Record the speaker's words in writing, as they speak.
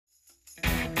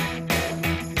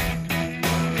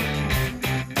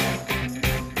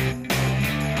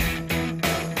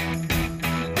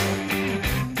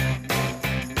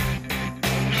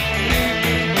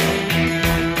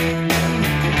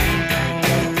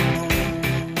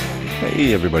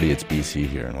Hey everybody, it's BC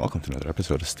here, and welcome to another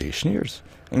episode of Stationeers.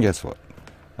 And guess what?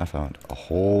 I found a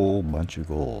whole bunch of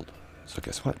gold. So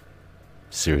guess what?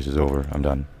 Series is over. I'm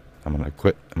done. I'm gonna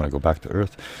quit. I'm gonna go back to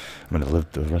Earth. I'm gonna live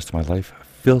the rest of my life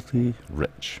filthy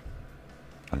rich.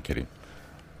 I'm kidding.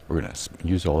 We're gonna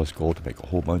use all this gold to make a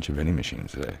whole bunch of vending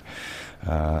machines today.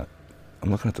 I'm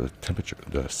looking at the temperature,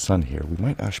 the sun here. We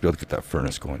might actually be able to get that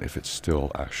furnace going if it's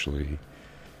still actually,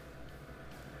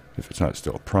 if it's not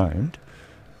still primed.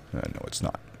 No, it's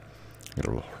not. I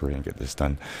gotta hurry and get this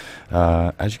done.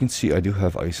 As you can see, I do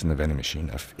have ice in the vending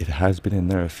machine. It has been in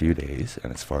there a few days,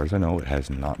 and as far as I know, it has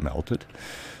not melted.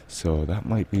 So that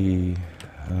might be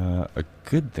a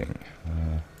good thing.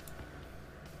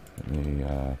 Let me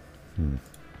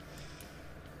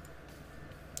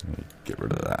get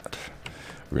rid of that.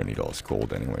 We're gonna need all this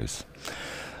gold anyways.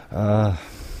 What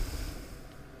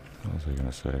was I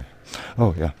gonna say?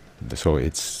 Oh yeah, so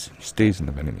it stays in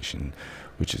the vending machine,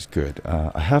 which is good.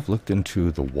 I have looked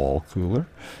into the wall cooler,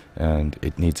 and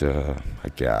it needs a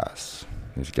gas.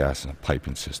 It needs gas in a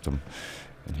piping system.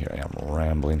 And here I am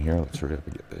rambling here. Let's hurry up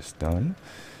and get this done.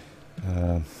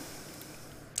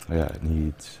 Yeah, it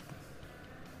needs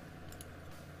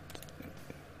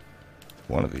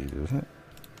one of these, isn't it?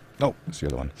 No, it's the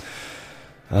other one.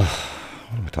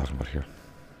 What am I talking about here?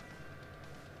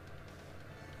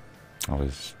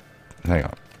 Hang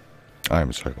on.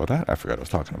 I'm sorry about that. I forgot what I was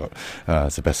talking about.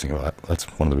 It's the best thing about that. That's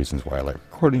one of the reasons why I like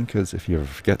recording, because if you ever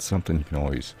forget something, you can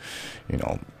always,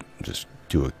 just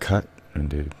do a cut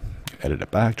and edit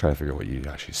it back, try to figure out what you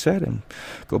actually said, and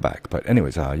go back. But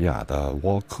anyways, yeah, the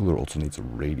wall cooler also needs a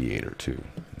radiator too.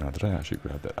 Now, did I actually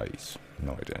grab that ice?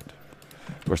 No, I didn't.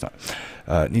 Of course not.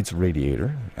 It needs a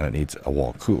radiator, and it needs a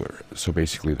wall cooler. So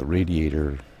basically, the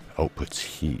radiator outputs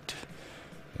heat,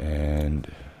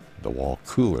 and the wall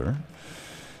cooler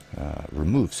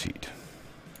removes heat.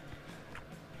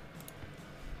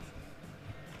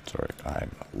 Sorry,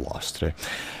 I'm lost today.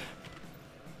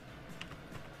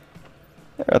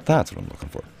 Yeah, that's what I'm looking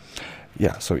for.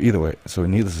 Yeah, so either way, so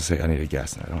needless to say, I need a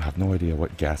gas, and I have no idea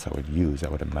what gas I would use. I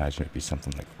would imagine it'd be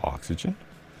something like oxygen.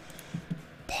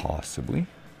 Possibly.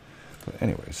 But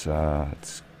anyways,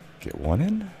 let's get one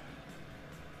in.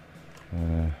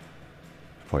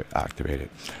 Probably activate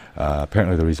it.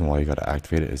 Apparently the reason why you gotta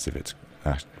activate it is if it's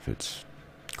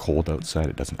cold outside,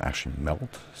 it doesn't actually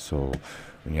melt. So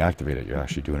when you activate it, you're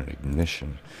actually doing an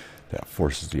ignition that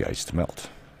forces the ice to melt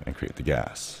and create the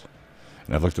gas.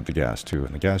 And I've looked at the gas too,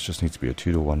 and the gas just needs to be a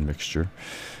 2-to-1 mixture.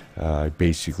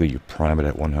 Basically, you prime it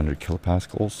at 100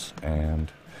 kilopascals,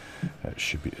 and it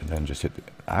should be, and then just hit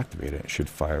activate it. It should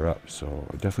fire up. So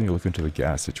definitely look into the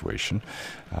gas situation.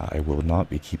 I will not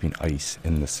be keeping ice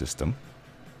in the system.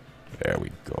 There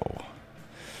we go.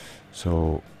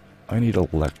 So I need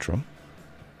electrum,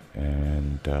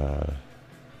 and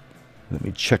let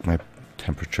me check my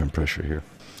temperature and pressure here.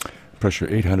 Pressure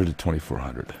 800 to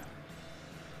 2400.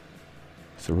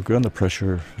 So we're good on the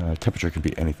pressure. Temperature can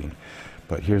be anything,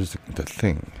 but here's the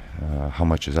thing: how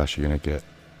much is actually going to get?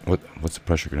 What's the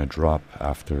pressure going to drop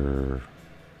after?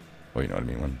 Well, you know what I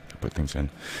mean, when I put things in.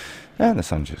 And the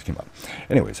sun just came up.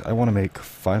 Anyways, I want to make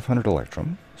 500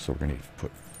 electrum, so we're going to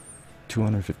put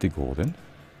 250 gold in.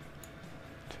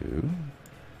 2.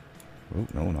 Oh,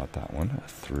 no, not that one.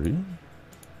 3,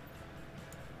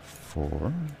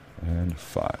 4, and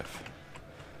 5.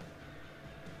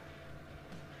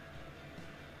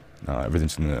 Now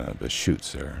everything's in the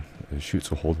chutes there. The chutes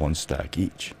will hold 1 stack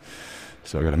each.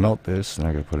 So I got to melt this, and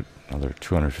I got to put another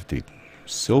 250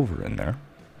 silver in there.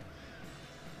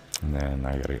 And then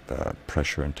I got to get the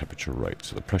pressure and temperature right.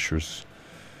 So the pressure's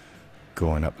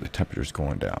going up, the temperature's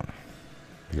going down,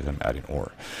 because I'm adding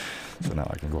ore. So now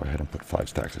I can go ahead and put 5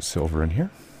 stacks of silver in here.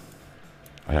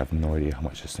 I have no idea how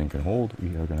much this thing can hold.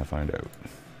 We are going to find out.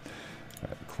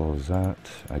 Close that.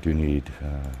 I do need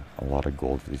a lot of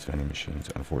gold for these vending machines,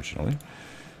 unfortunately.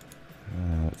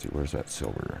 Let's see, where's that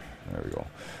silver? There we go.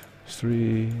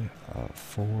 3,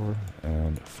 4,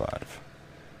 and 5.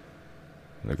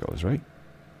 There goes, right?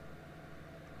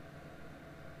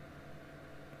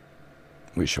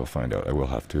 We shall find out. I will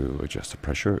have to adjust the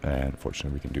pressure, and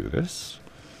fortunately we can do this.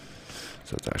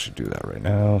 So let's actually do that right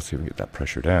now. See if we get that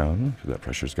pressure down, because that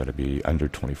pressure's got to be under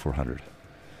 2400.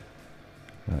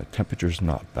 Temperature's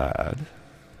not bad.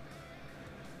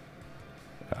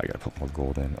 I gotta put more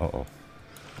gold in. Uh-oh.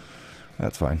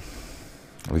 That's fine.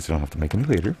 At least I don't have to make any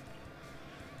later.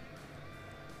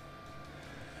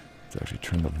 Let's actually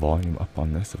turn the volume up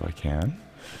on this if I can.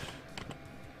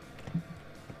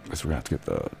 Guess we're gonna have to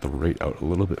get the rate out a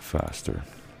little bit faster.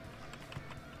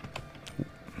 Ooh,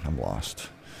 I'm lost.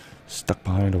 Stuck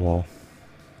behind a wall.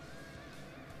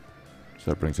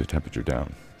 So that brings the temperature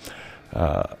down.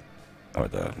 or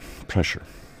the pressure.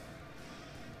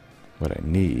 What I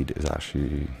need is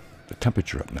actually the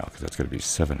temperature up now, because that's going to be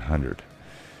 700.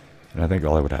 And I think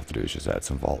all I would have to do is just add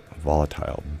some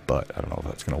volatile, but I don't know if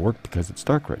that's going to work because it's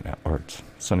dark right now, or it's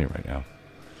sunny right now.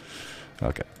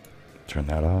 Okay, turn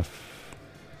that off.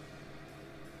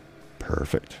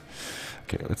 Perfect.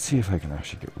 Okay, let's see if I can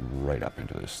actually get right up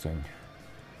into this thing.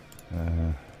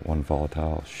 One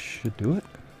volatile should do it.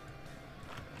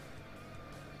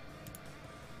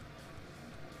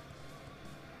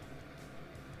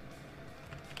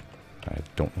 I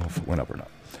don't know if it went up or not.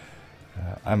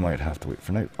 I might have to wait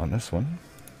for night on this one.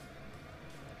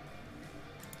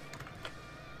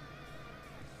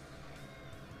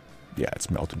 Yeah, it's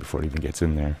melted before it even gets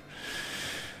in there.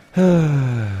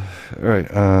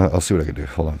 Alright, I'll see what I can do.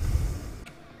 Hold on.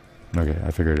 Okay,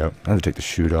 I figured it out. I have to take the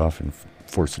chute off and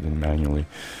force it in manually.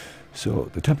 So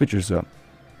the temperature's up.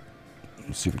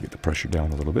 Let's see if we can get the pressure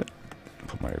down a little bit.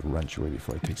 Put my wrench away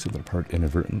before I take something apart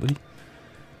inadvertently.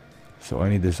 So I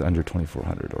need this under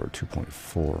 2400 or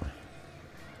 2.4.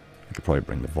 I could probably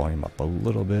bring the volume up a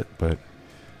little bit, but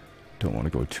don't want to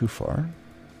go too far.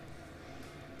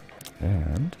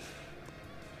 And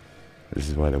this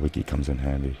is why the wiki comes in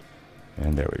handy.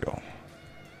 And there we go.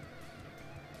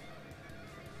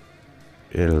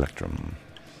 Electrum.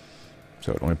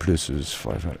 So it only produces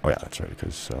 500. Oh yeah, that's right,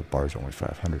 because bars are only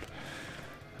 500.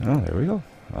 Oh, there we go.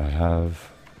 I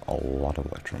have a lot of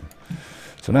electrum.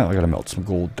 So now I gotta melt some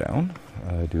gold down.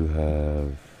 I do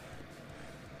have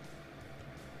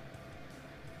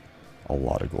a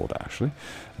lot of gold, actually.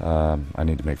 I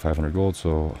need to make 500 gold,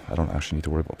 so I don't actually need to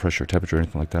worry about pressure, temperature, or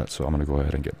anything like that. So I'm gonna go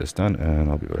ahead and get this done, and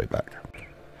I'll be right back.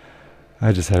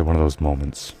 I just had one of those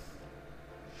moments.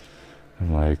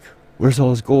 I'm like, where's all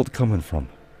this gold coming from?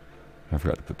 I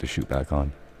forgot to put the chute back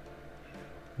on.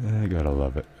 I gotta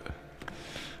love it.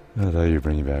 I thought you'd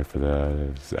bring you back for that.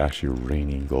 It's actually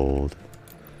raining gold.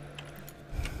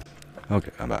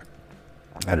 Okay, I'm back.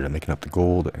 I ended up making up the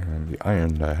gold and the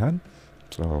iron that I had.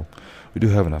 So we do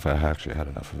have enough. I actually had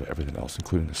enough of everything else,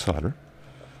 including the solder.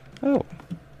 Oh.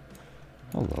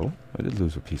 Hello. I did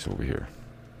lose a piece over here.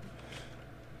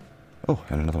 Oh,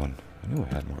 and another one. I knew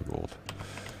I had more gold.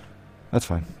 That's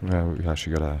fine. We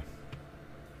actually gotta...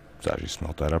 Let's actually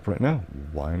smelt that up right now.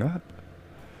 Why not?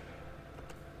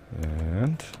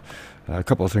 And a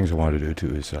couple of things I wanted to do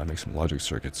too is make some logic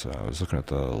circuits. I was looking at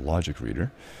the logic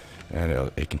reader, and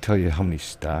it can tell you how many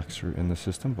stacks are in the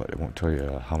system, but it won't tell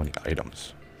you how many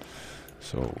items.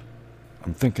 So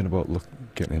I'm thinking about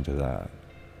getting into that,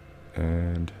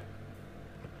 and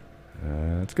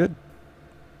that's good.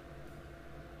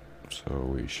 So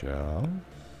we shall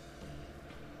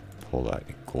pull that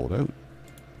gold out,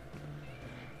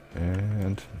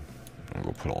 and I'm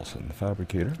going to put all this in the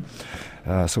fabricator.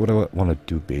 So what I want to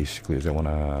do basically is I want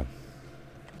to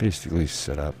basically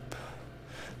set up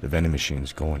the vending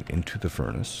machines going into the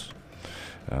furnace.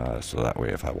 So that way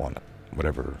if I want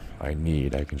whatever I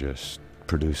need, I can just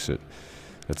produce it,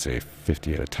 let's say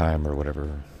 50 at a time or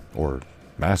whatever, or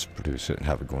mass produce it and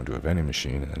have it go into a vending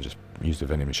machine, and then just use the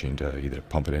vending machine to either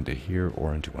pump it into here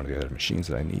or into one of the other machines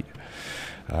that I need.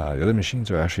 The other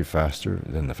machines are actually faster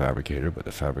than the fabricator, but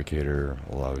the fabricator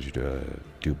allows you to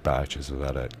do batches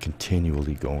without it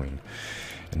continually going.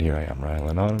 And here I am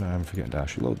rattling on, and I'm forgetting to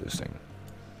actually load this thing.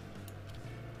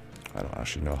 I don't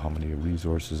actually know how many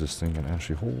resources this thing can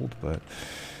actually hold, but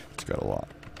it's got a lot.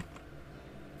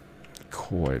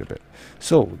 Quite a bit.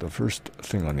 So the first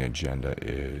thing on the agenda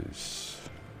is...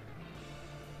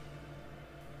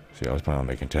 See, I was planning on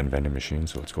making 10 vending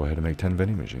machines, so let's go ahead and make 10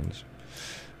 vending machines.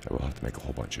 I will have to make a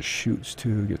whole bunch of chutes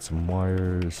too, get some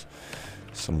wires,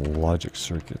 some logic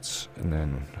circuits, and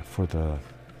then for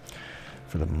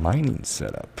the mining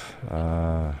setup,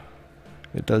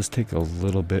 it does take a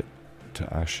little bit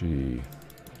to actually,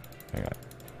 hang on,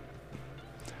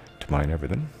 to mine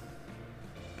everything.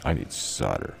 I need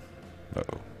solder.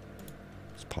 Uh-oh.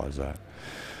 Let's pause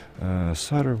that.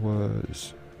 Solder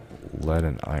was lead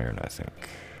and iron, I think.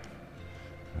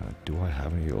 Do I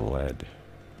have any lead?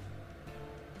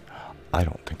 I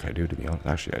don't think I do, to be honest.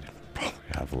 Actually, I probably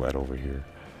have lead over here.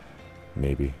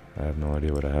 Maybe. I have no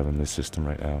idea what I have in this system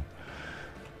right now.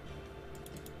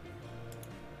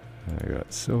 I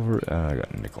got silver and I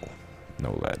got nickel.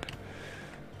 No lead.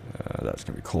 That's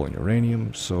going to be coal and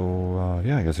uranium. So,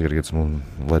 yeah, I guess I got to get some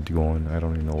lead going. I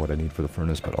don't even know what I need for the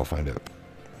furnace, but I'll find out.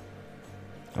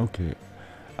 Okay.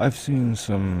 I've seen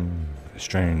some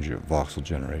strange voxel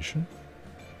generation,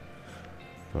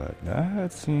 but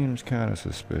that seems kind of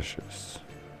suspicious.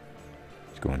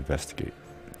 Let's go investigate.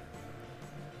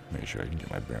 Make sure I can get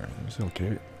my bearings.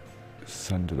 Okay.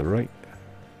 Sun to the right.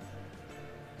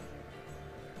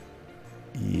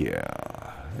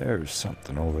 Yeah, there's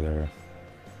something over there.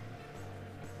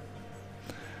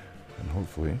 And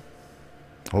hopefully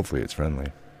it's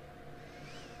friendly.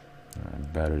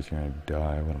 Battery's gonna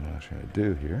die. What I'm actually gonna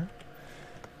do here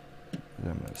is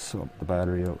I'm gonna swap the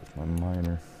battery out with my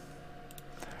miner.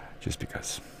 Just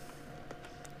because.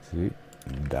 See?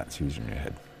 That's using your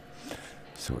head.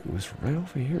 So it was right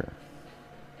over here.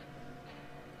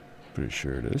 Pretty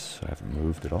sure it is. I haven't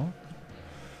moved at all.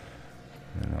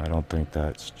 And I don't think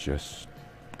that's just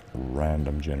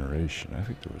random generation. I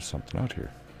think there was something out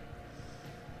here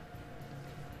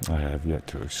I have yet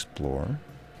to explore.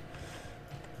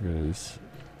 Because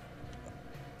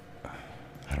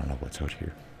I don't know what's out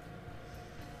here.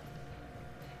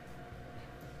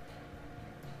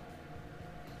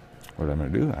 What I'm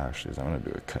going to do actually is I'm going to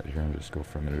do a cut here and just go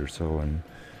for a minute or so and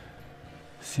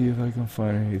see if I can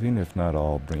find anything. If not,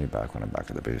 I'll bring you back when I'm back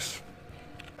at the base.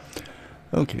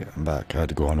 Okay, I'm back. I had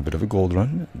to go on a bit of a gold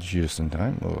run just in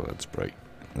time. Oh, that's bright.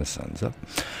 The sun's up.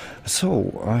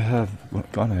 So I have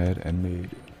gone ahead and made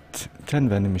 10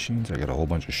 vending machines. I got a whole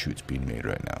bunch of chutes being made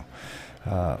right now.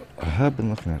 I have been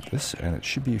looking at this, and it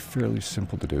should be fairly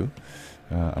simple to do.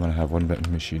 I'm going to have one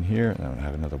vending machine here, and I'm going to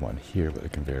have another one here with a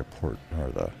conveyor port, or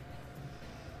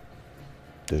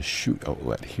the chute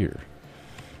outlet here.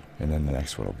 And then the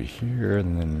next one will be here,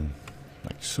 and then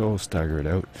like so, stagger it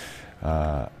out.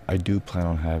 I do plan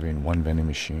on having one vending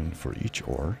machine for each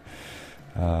ore.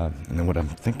 And then what I'm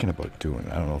thinking about doing,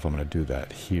 I don't know if I'm going to do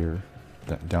that here,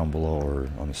 down below, or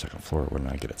on the second floor when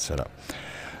I get it set up.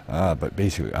 But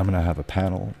basically, I'm going to have a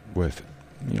panel with,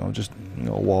 just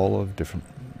a wall of different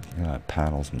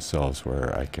panels themselves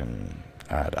where I can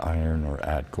add iron or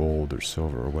add gold or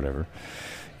silver or whatever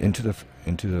into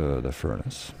the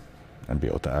furnace and be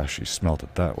able to actually smelt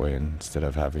it that way instead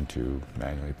of having to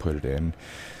manually put it in.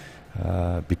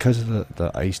 Because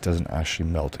the ice doesn't actually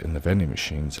melt in the vending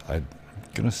machines, I'm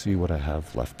going to see what I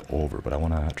have left over, but I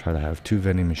want to try to have 2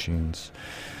 vending machines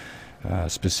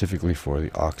specifically for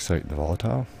the oxide and the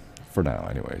volatile. For now,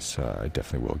 anyways. I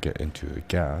definitely will get into the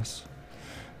gas,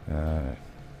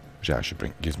 which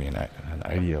actually gives me an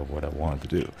idea of what I wanted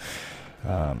to do.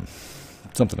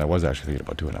 Something I was actually thinking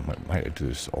about doing. I might do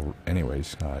this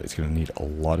anyways. It's going to need a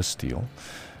lot of steel.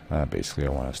 Basically, I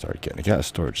want to start getting a gas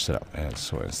storage set up, and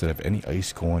so instead of any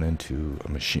ice going into a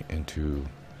machine, into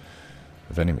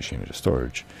a vending machine into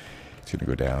storage, it's going to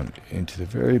go down into the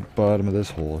very bottom of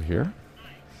this hole here,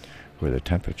 where the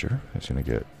temperature is going to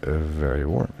get very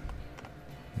warm.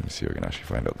 Let me see if I can actually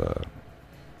find out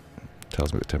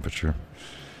tells me the temperature,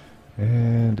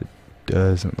 and it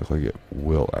doesn't look like it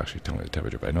will actually tell me the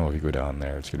temperature, but I know if you go down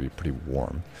there, it's going to be pretty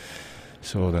warm.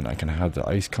 So then I can have the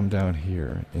ice come down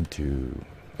here into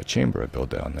a chamber I build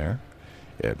down there.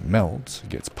 It melts,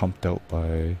 gets pumped out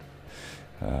by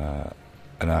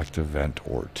an active vent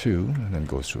or 2, and then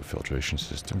goes through a filtration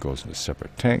system, goes into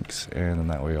separate tanks, and then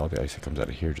that way all the ice that comes out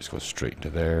of here just goes straight into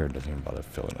there and doesn't even bother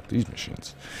filling up these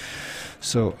machines.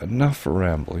 So enough for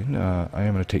rambling. I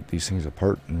am going to take these things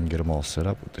apart and get them all set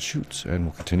up with the chutes, and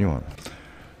we'll continue on.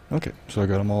 Okay, so I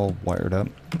got them all wired up,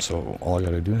 so all I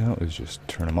got to do now is just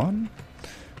turn them on.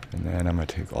 And then I'm going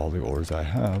to take all the ores I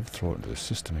have, throw it into the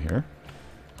system here.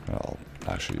 I'll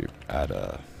actually add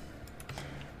a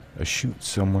chute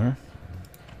somewhere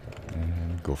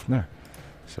and go from there.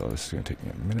 So this is going to take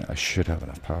me a minute. I should have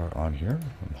enough power on here,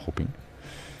 I'm hoping.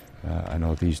 I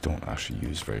know these don't actually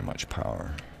use very much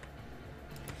power,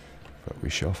 but we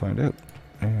shall find out.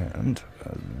 And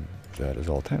that is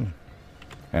all 10.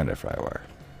 And a fry wire.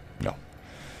 No.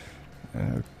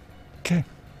 Okay.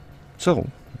 So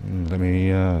let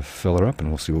me fill her up and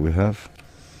we'll see what we have.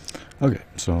 Okay,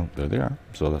 so there they are.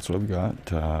 So that's what we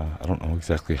got. I don't know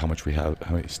exactly how much we have,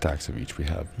 how many stacks of each we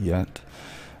have yet.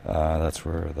 That's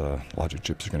where the logic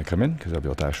chips are going to come in, because I'll be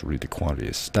able to actually read the quantity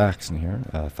of stacks in here.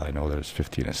 If I know there's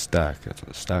 50 in a stack, that's what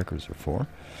the stackers are for.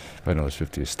 If I know there's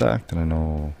 50 a stack, then I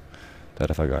know that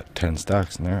if I got 10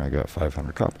 stacks in there, I got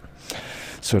 500 copper.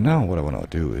 So now what I want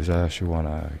to do is I actually want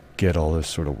to get all this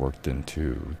sort of worked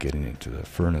into getting into the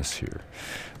furnace here.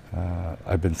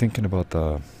 I've been thinking about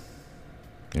the,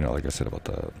 like I said, about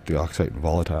the oxide and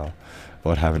volatile,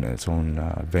 about having its own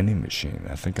vending machine.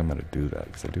 I think I'm going to do that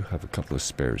because I do have a couple of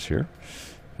spares here.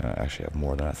 I actually have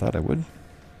more than I thought I would.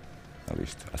 At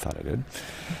least I thought I did.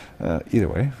 Either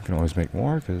way, we can always make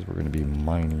more because we're going to be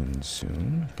mining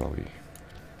soon. Probably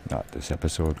not this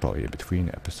episode, probably in between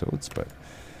episodes, but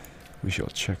we shall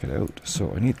check it out.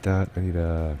 So I need that. I need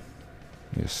a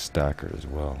stacker as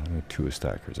well. I need 2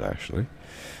 stackers actually.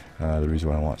 The reason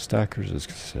why I want stackers is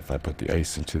because if I put the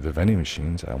ice into the vending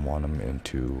machines, I want them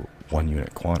into 1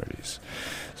 unit quantities.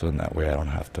 So in that way I don't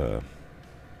have to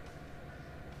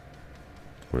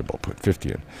worry about putting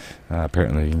 50 in.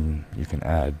 Apparently you can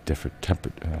add different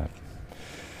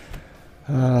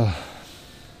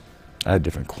add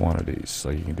different quantities. So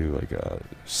you can do like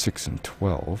 6 and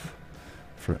 12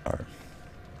 for, or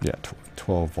yeah,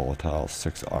 12 volatile,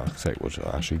 6 oxide, which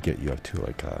will actually get you up to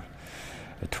like a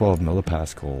 12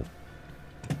 millipascal.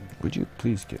 Would you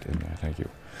please get in there? Thank you.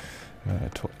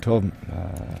 12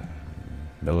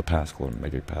 millipascal or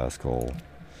megapascal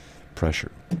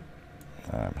pressure.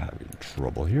 I'm having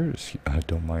trouble here.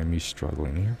 Don't mind me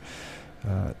struggling here.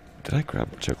 Did I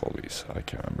check all these? I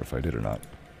can't remember if I did or not.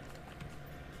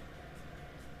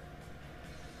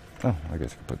 Oh, I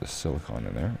guess I can put the silicone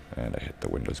in there, and I hit the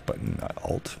Windows button, not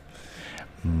Alt.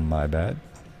 My bad.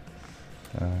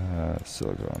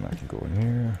 Silicone, I can go in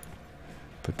here,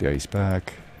 put the ice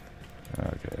back.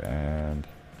 Okay, and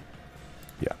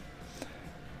yeah.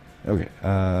 Okay,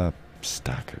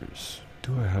 stackers.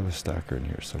 Do I have a stacker in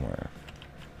here somewhere?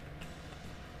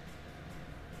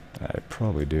 I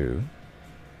probably do.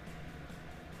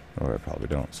 Or I probably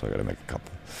don't, so I gotta make a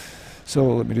couple. So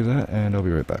let me do that, and I'll be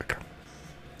right back.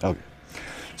 Okay,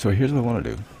 so here's what I want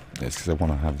to do. Is because I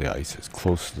want to have the ice as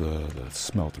close to the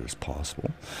smelter as possible.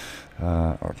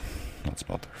 Or, not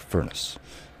smelter, furnace.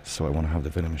 So I want to have the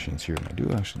vending machines here, and I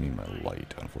do actually need my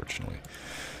light, unfortunately.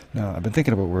 Now, I've been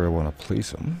thinking about where I want to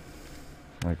place them.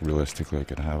 Like, realistically, I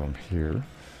could have them here.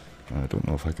 I don't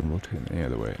know if I can rotate them any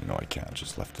other way. No, I can't,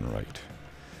 just left and right.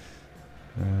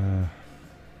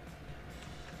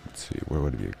 Let's see, where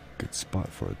would be a good spot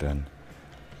for it then?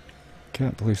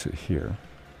 Can't place it here.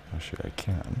 Actually, I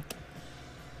can.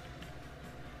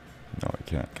 No, I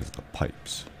can't because of the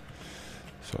pipes.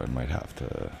 So I might have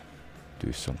to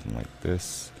do something like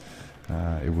this.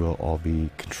 It will all be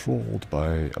controlled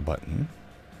by a button.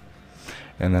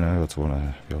 And then I also want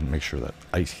to be able to make sure that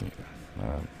ice can,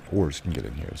 ores can get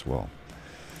in here as well.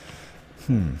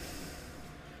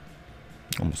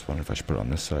 Almost wonder if I should put it on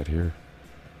this side here.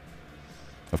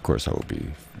 Of course, I will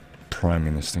be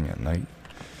priming this thing at night.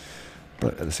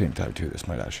 But at the same time, too, this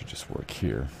might actually just work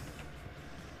here.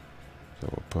 So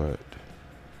we'll put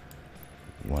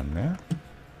one there.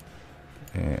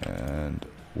 And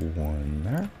one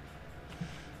there.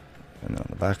 And then on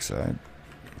the back side,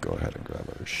 go ahead and grab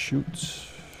our chutes.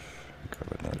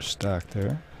 Grab another stack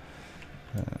there.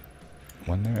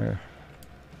 One there.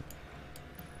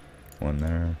 One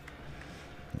there.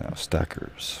 Now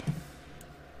stackers.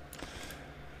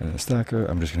 And the stacker,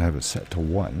 I'm just going to have it set to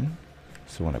 1.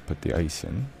 So when I put the ice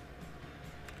in,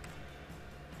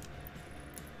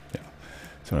 so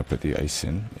when I put the ice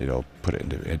in, it'll put it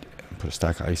into put a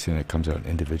stack of ice in. It comes out in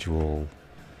individual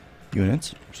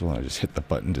units. So then I just hit the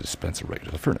button to dispense it right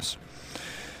into the furnace,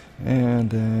 and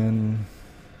then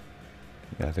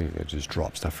yeah, I think it just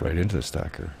drops stuff right into the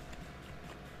stacker.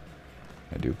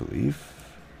 I do believe.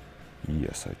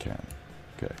 Yes, I can.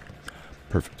 Okay,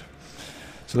 perfect.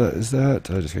 So that is that.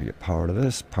 I just gotta get power to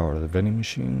this, power to the vending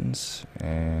machines,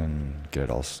 and get it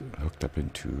all hooked up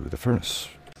into the furnace.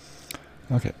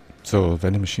 Okay, so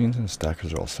vending machines and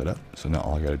stackers are all set up. So now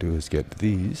all I gotta do is get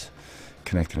these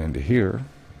connected into here,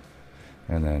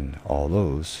 and then all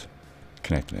those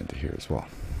connected into here as well.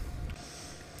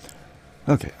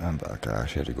 Okay, I'm back. I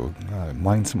actually had to go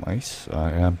mine some ice.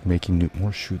 I am making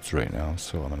more chutes right now,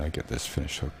 so I'm gonna get this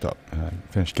hooked up.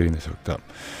 Finish getting this hooked up.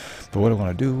 But what I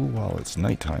want to do while it's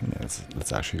nighttime is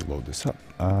let's actually load this up.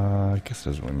 I guess it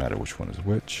doesn't really matter which one is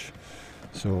which.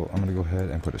 So I'm gonna go ahead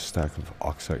and put a stack of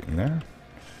oxide in there,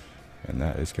 and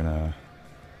that is gonna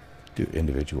do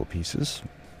individual pieces.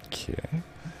 Okay,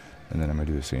 and then I'm gonna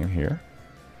do the same here,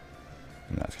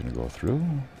 and that's gonna go through.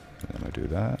 And then I'm gonna do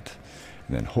that.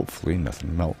 And then hopefully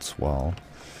nothing melts while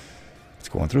it's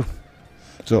going through.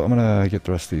 So I'm gonna get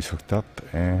the rest of these hooked up,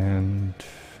 and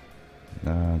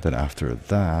then after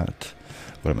that,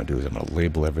 what I'm gonna do is I'm gonna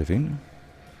label everything.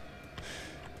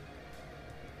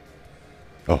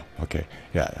 Oh, okay.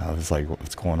 Yeah, I was like,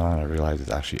 what's going on? I realized it's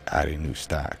actually adding new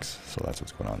stacks, so that's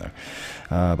what's going on there.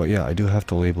 But yeah, I do have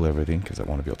to label everything because I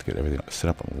want to be able to get everything set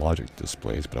up on logic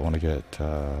displays, but I want to get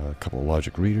a couple of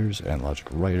logic readers and logic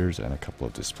writers and a couple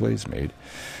of displays made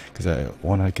because I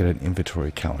want to get an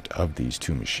inventory count of these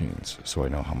two machines so I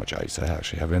know how much ice I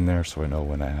actually have in there, so I know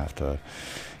when I have to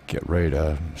get ready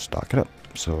to stock it up.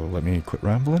 So let me quit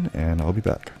rambling and I'll be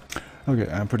back. Okay,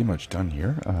 I'm pretty much done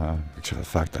here, except for the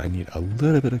fact that I need a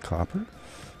little bit of copper.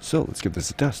 So let's give this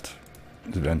a test.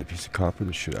 To bend a piece of copper,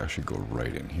 this should actually go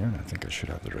right in here, and I think I should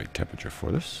have the right temperature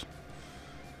for this.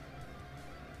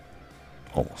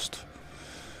 Almost.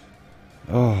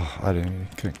 Oh, I didn't even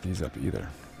connect these up either.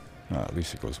 At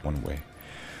least it goes one way.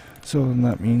 So then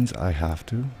that means I have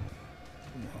to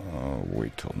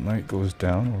wait till night goes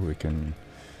down, or we can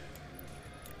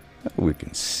We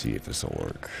can see if this will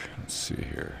work. Let's see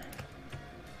here.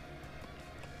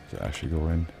 Does it actually go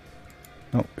in?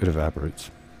 No, it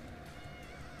evaporates.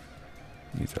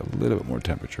 Needs a little bit more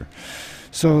temperature.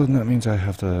 So that means I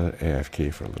have to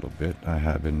AFK for a little bit. I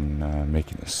have been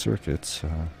making the circuits.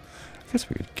 I guess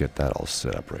we could get that all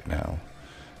set up right now.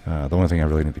 The only thing I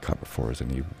really need the copper for is I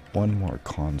need one more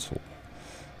console.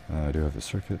 I do have the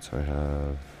circuits. I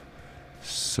have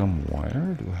some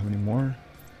wire. Do I have any more?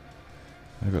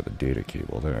 I got the data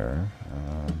cable there.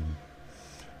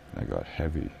 I got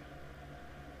heavy.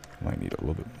 Might need a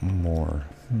little bit more.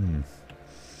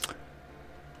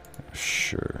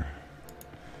 Sure.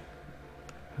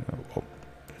 Oh,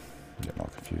 getting all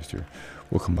confused here.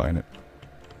 We'll combine it.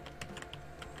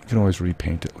 You can always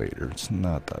repaint it later. It's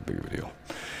not that big of a deal.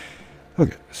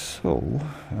 Okay, so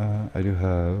I do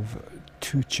have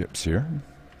 2 chips here.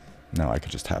 Now I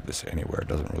could just have this anywhere. It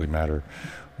doesn't really matter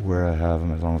where I have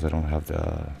them as long as I don't have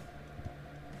the...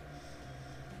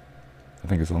 I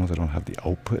think as long as I don't have the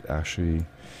output actually...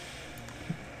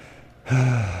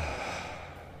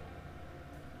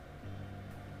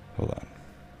 Hold on.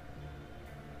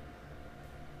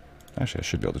 Actually, I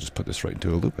should be able to just put this right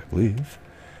into a loop, I believe.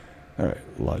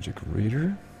 Alright, logic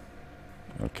reader.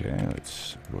 Okay,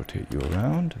 let's rotate you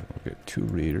around. We'll get 2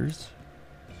 readers.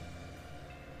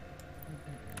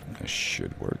 This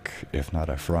should work. If not,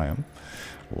 I fry them.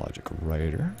 Logic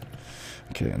writer.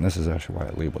 Okay, and this is actually why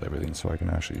I labeled everything, so I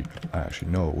actually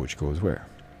know which goes where.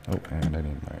 Oh, and I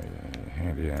need my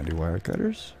handy wire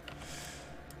cutters.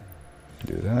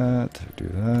 Do that,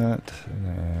 and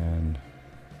then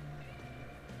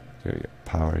gotta get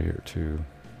power here too.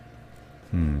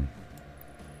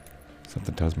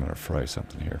 Something tells me I'm gonna fry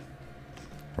something here.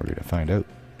 We're gonna find out,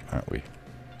 aren't we?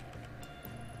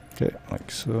 Okay, like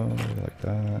so, like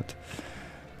that.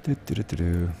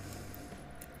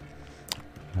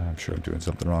 I'm sure I'm doing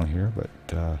something wrong here, but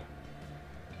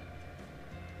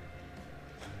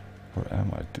or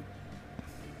am I?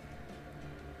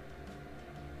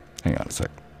 Hang on a sec.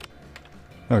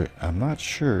 Okay, I'm not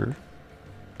sure,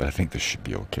 but I think this should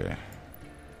be okay.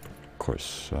 Of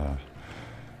course,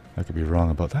 I could be wrong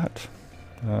about that.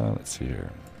 Let's see here.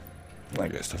 I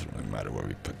guess it doesn't really matter where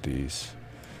we put these.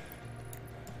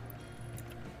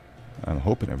 I'm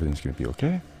hoping everything's going to be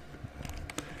okay.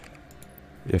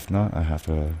 If not, I have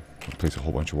to replace a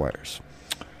whole bunch of wires.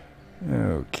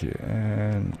 Okay,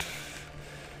 and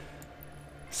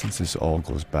since this all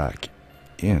goes back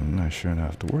in, I shouldn't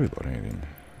have to worry about anything.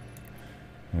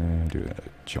 And do a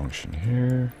junction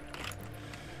here.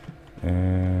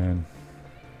 And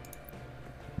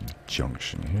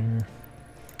junction here.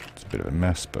 It's a bit of a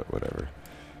mess, but whatever.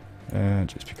 And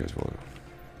just because we'll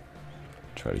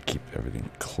try to keep everything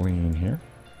clean here.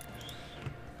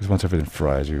 Because once everything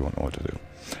fries, you won't know what to do.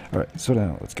 Alright, so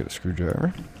now let's get a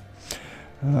screwdriver.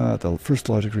 The first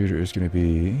logic reader is going to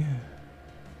be...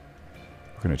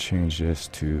 We're going to change this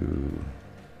to...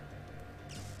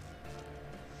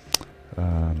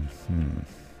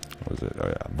 what was it? Oh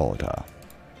yeah, volatile.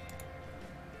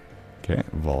 Okay,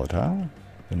 volatile.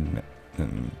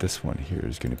 And this one here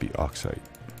is going to be oxide.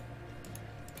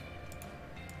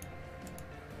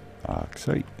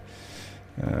 Oxide.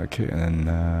 Okay, and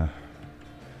then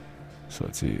so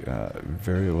let's see.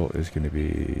 Variable is going to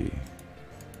be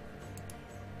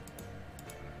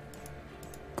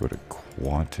go to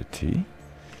quantity.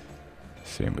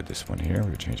 Same with this one here. We're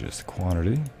going to change this to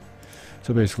quantity.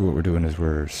 So basically what we're doing is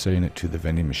we're setting it to the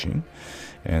vending machine,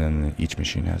 and then each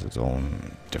machine has its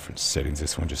own different settings.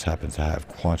 This one just happens to have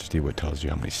quantity, what tells you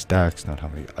how many stacks, not how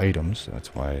many items.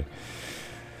 That's why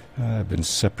I've been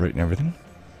separating everything.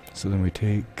 So then we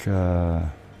take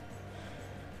the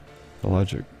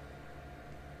logic.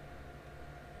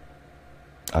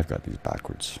 I've got these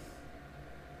backwards.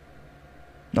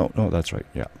 No, that's right,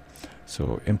 yeah.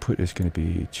 So input is going to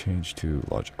be changed to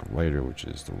logic writer, which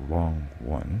is the wrong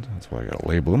one. That's why I got to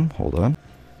label them. Hold on.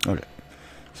 Okay.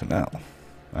 So now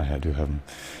I had to have them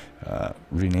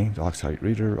renamed oxide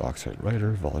reader,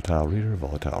 volatile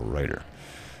writer.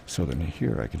 So then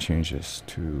here I can change this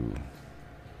to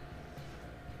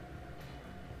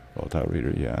volatile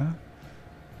reader, yeah.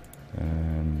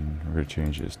 And we're going to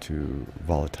change this to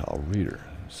volatile reader.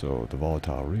 So the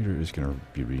volatile reader is going to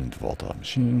be reading the volatile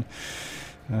machine.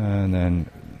 And then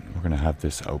we're going to have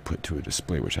this output to a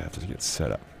display, which I have to get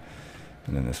set up.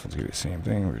 And then this one's going to be the same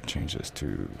thing. We're going to change this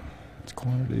to its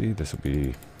quantity. This will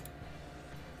be...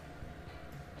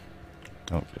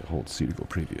 Okay, hold C to go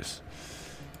previous.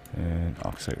 And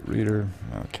oxide reader.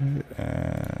 Okay,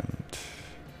 and...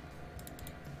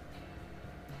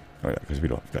 Oh yeah, because we've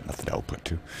got nothing to output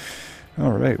to.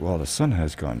 Alright, well the sun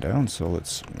has gone down, so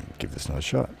let's give this another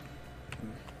shot.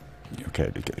 Okay,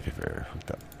 to get the conveyor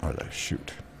hooked up, or the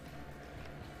chute.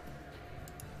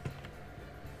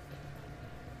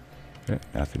 Okay,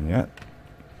 nothing yet.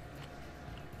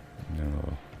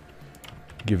 No.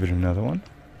 Give it another one.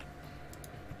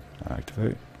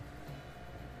 Activate.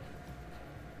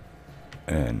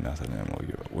 And nothing, then we'll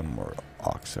give it one more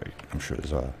oxide. I'm sure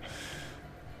there's a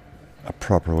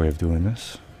proper way of doing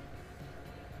this.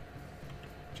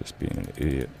 Just being an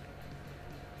idiot.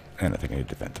 And I think I need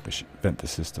to vent the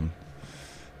system.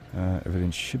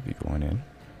 Everything should be going in.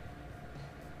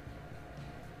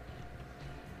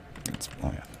 It's,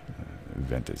 oh yeah,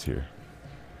 vent is here.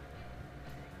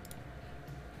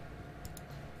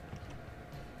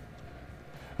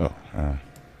 Oh,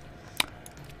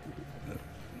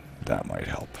 that might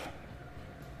help.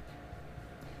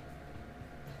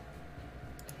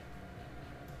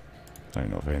 I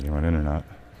don't know if anything went in or not.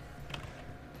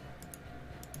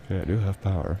 Okay, I do have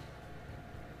power.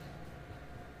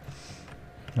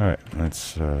 Alright,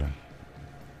 let's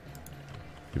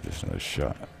give this another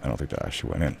shot. I don't think that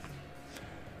actually went in.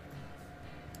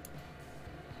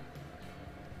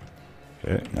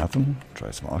 Okay, nothing.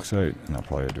 Try some oxide, and I'll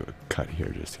probably do a cut here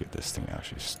just to get this thing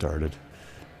actually started.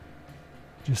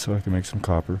 Just so I can make some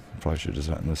copper. Probably should have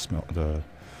done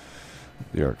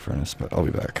the arc furnace, but I'll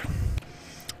be back.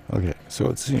 Okay, so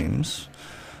it seems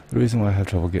the reason why I have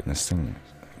trouble getting this thing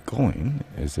going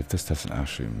is if this doesn't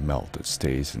actually melt, it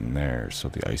stays in there, so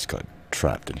the ice got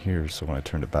trapped in here. So when I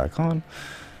turned it back on,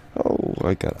 oh,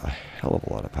 I got a hell of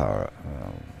a lot of power,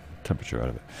 temperature out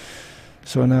of it.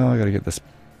 So now I gotta get this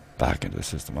back into the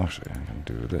system. Actually, I can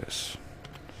do this.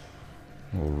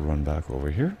 We'll run back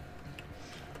over here.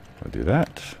 We'll do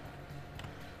that.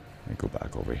 And go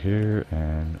back over here,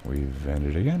 and we vent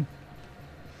it again.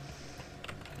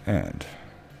 And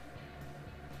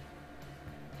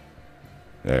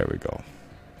there we go.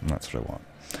 That's what I want.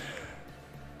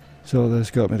 So this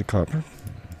got me the copper.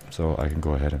 So I can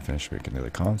go ahead and finish making the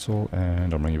other console,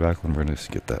 and I'll bring you back when we're going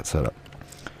to get that set up.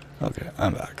 Okay,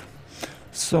 I'm back.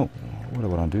 So what I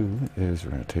want to do is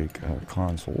we're going to take our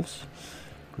consoles.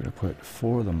 We're going to put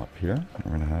 4 of them up here.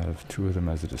 We're going to have 2 of them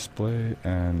as a display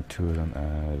and 2 of them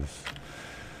as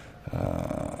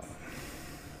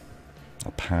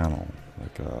a panel,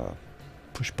 like a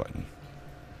push button.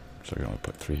 So we're going to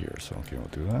put 3 here. So okay, we'll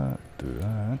do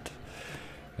that,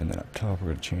 and then up top we're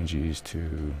going to change these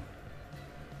to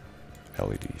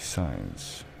LED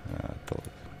signs.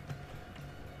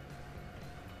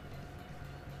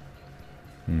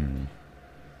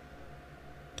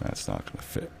 That's not going to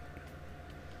fit.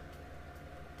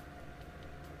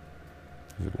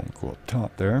 It won't go up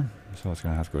top there, so it's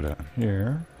going to have to go down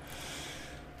here,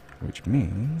 which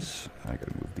means I got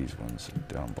to move these ones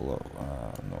down below.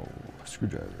 No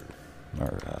screwdriver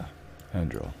or hand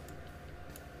drill.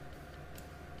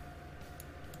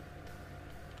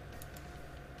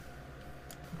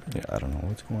 Yeah, I don't know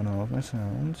what's going on with my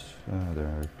sounds.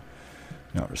 They're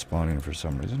not responding for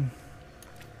some reason.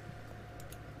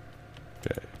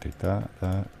 Okay, take that,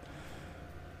 and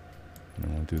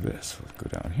then we'll do this. We'll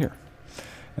go down here.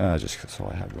 Just so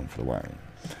I have room for the wiring.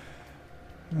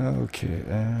 Okay,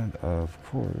 and of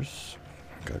course,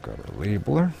 I've got to grab our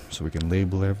labeler so we can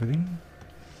label everything.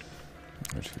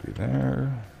 Which could be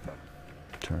there.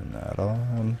 Turn that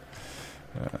on.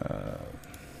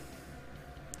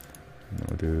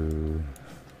 We'll do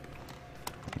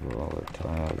roller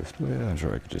tile display. I'm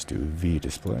sure I could just do V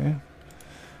display.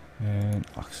 And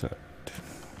offset.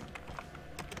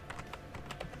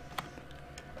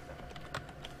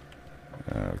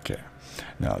 Okay.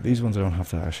 Now these ones I don't have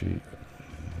to actually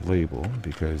label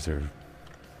because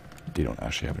they don't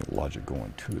actually have any logic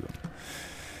going to them.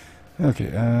 Okay.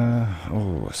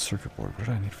 Oh, a circuit board. What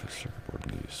do I need for a circuit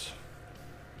board in these?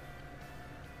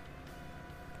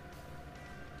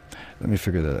 Let me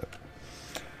figure that out.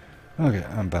 Okay,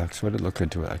 I'm back. So I did look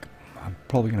into it. I'm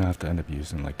probably gonna have to end up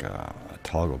using like a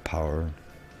toggle power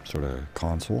sort of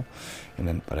console, and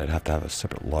then but I'd have to have a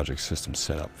separate logic system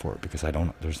set up for it because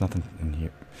there's nothing in here.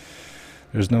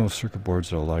 There's no circuit boards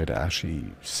that allow you to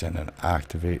actually send an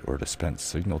activate or dispense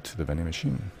signal to the vending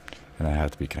machine, and I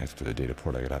have to be connected to the data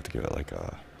port. I'd have to give it like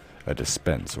a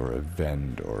dispense or a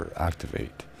vend or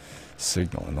activate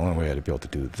signal, and the only way I'd be able to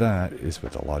do that is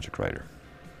with a logic writer.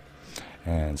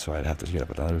 And so I'd have to get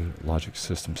up another logic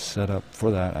system set up for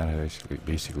that, and I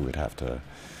basically would have to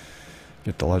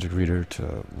get the logic reader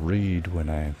to read when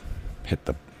I hit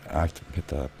the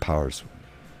powers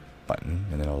button,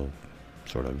 and then it'll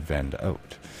sort of vend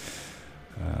out.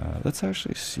 Let's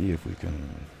actually see if we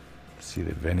can see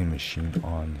the vending machine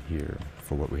on here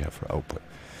for what we have for output.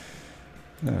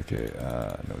 Okay,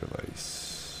 no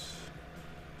device.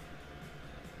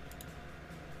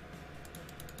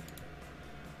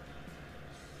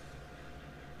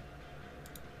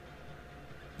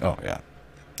 Oh yeah,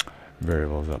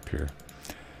 variables up here.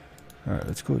 All right,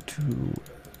 let's go to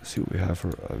see what we have for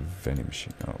a vending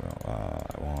machine. Oh well,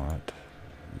 I want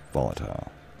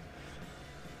volatile.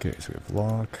 Okay, so we have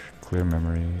lock, clear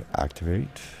memory,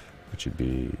 activate, which would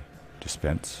be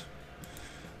dispense.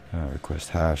 Request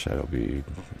hash, that'll be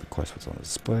request what's on the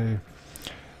display.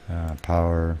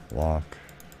 Power, lock.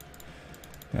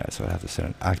 Yeah, so I have to send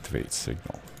an activate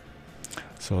signal.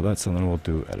 So that's something we'll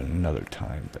do at another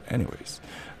time. But anyways,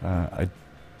 I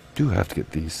do have to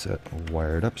get these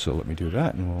wired up, so let me do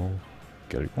that and we'll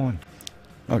get it going.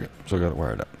 Okay, so I got it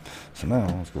wired up. So now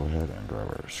let's go ahead and grab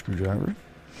our screwdriver.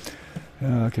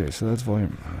 Okay, so that's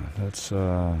volume. That's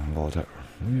volatile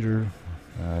reader.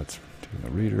 That's taking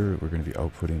the reader. We're going to be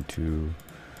outputting to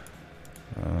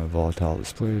volatile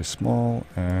display small,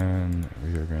 and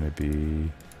we are going to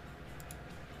be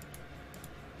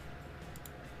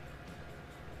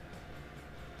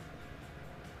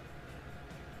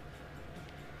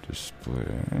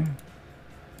display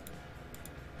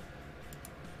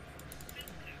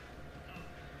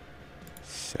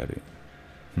setting.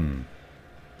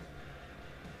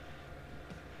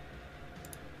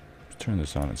 Let's turn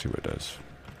this on and see what it does.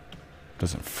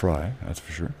 Doesn't fry, that's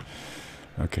for sure.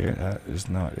 Okay, that is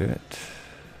not it.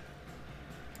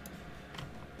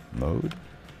 Mode.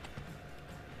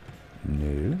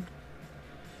 No.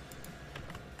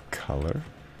 Color.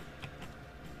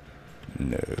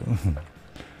 No.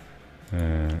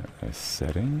 A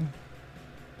setting.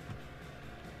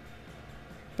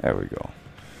 There we go.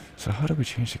 So how do we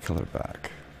change the color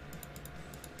back?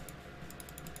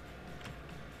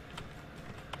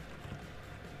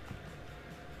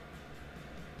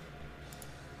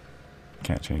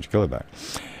 Can't change color back.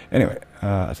 Anyway,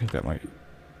 I think that might...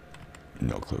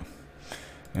 No clue.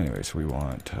 Anyway, so we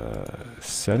want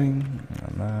setting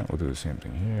on that. We'll do the same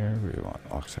thing here. We want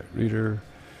oxide reader.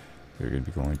 We're going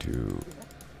to be going to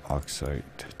oxide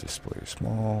display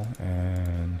small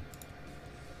and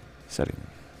setting.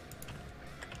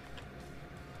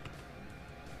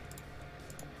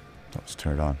 Let's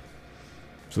turn it on.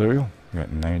 So there we go. We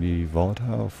got 90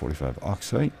 volatile, 45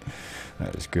 oxide.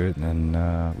 That is good. And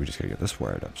then we just gotta get this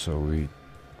wired up. So we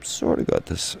sort of got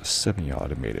this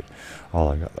semi-automated. All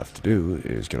I got left to do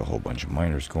is get a whole bunch of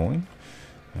miners going.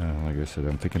 Like I said,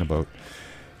 I'm thinking about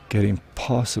getting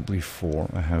possibly 4.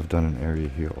 I have done an area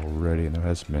here already, and there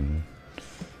has been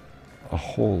a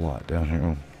whole lot down here.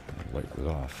 Oh, the light was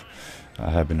off. I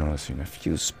have been noticing a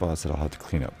few spots that I'll have to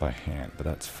clean up by hand, but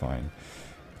that's fine.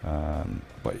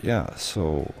 But yeah,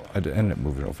 so I ended up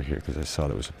moving over here because I saw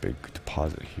there was a big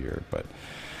deposit here. But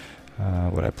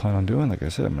what I plan on doing, like I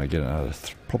said, I'm going to get another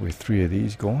probably 3 of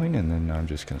these going, and then I'm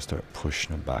just going to start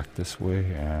pushing them back this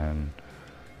way, and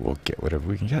we'll get whatever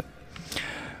we can get.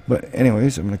 But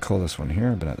anyways, I'm going to call this one here.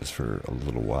 I've been at this for a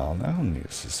little while now, and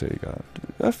needless to say, got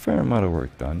a fair amount of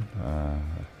work done.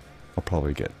 I'll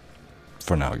probably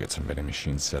for now, get some vending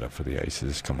machines set up for the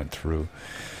ices coming through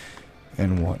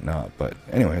and whatnot. But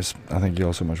anyways, I thank you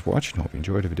all so much for watching. Hope you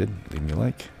enjoyed. If you did, leave me a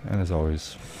like, and as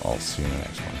always, I'll see you in the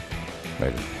next one.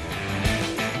 Later.